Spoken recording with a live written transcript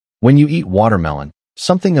When you eat watermelon,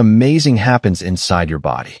 something amazing happens inside your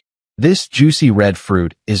body. This juicy red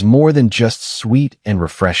fruit is more than just sweet and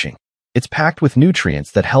refreshing. It's packed with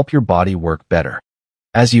nutrients that help your body work better.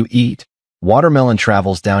 As you eat, watermelon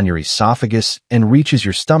travels down your esophagus and reaches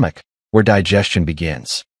your stomach, where digestion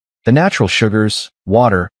begins. The natural sugars,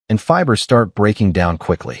 water, and fiber start breaking down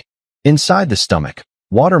quickly. Inside the stomach,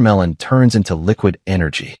 watermelon turns into liquid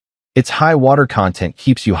energy. Its high water content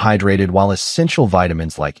keeps you hydrated while essential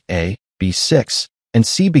vitamins like A, B6, and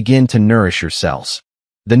C begin to nourish your cells.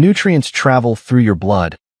 The nutrients travel through your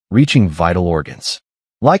blood, reaching vital organs.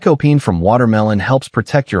 Lycopene from watermelon helps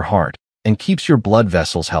protect your heart and keeps your blood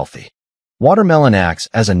vessels healthy. Watermelon acts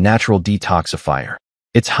as a natural detoxifier.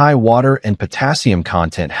 Its high water and potassium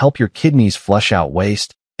content help your kidneys flush out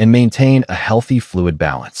waste and maintain a healthy fluid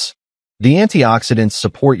balance. The antioxidants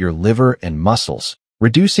support your liver and muscles,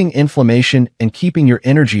 reducing inflammation and keeping your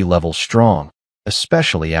energy levels strong,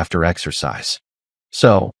 especially after exercise.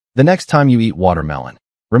 So, the next time you eat watermelon,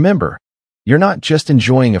 remember, you're not just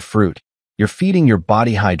enjoying a fruit, you're feeding your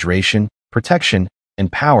body hydration, protection,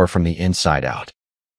 and power from the inside out.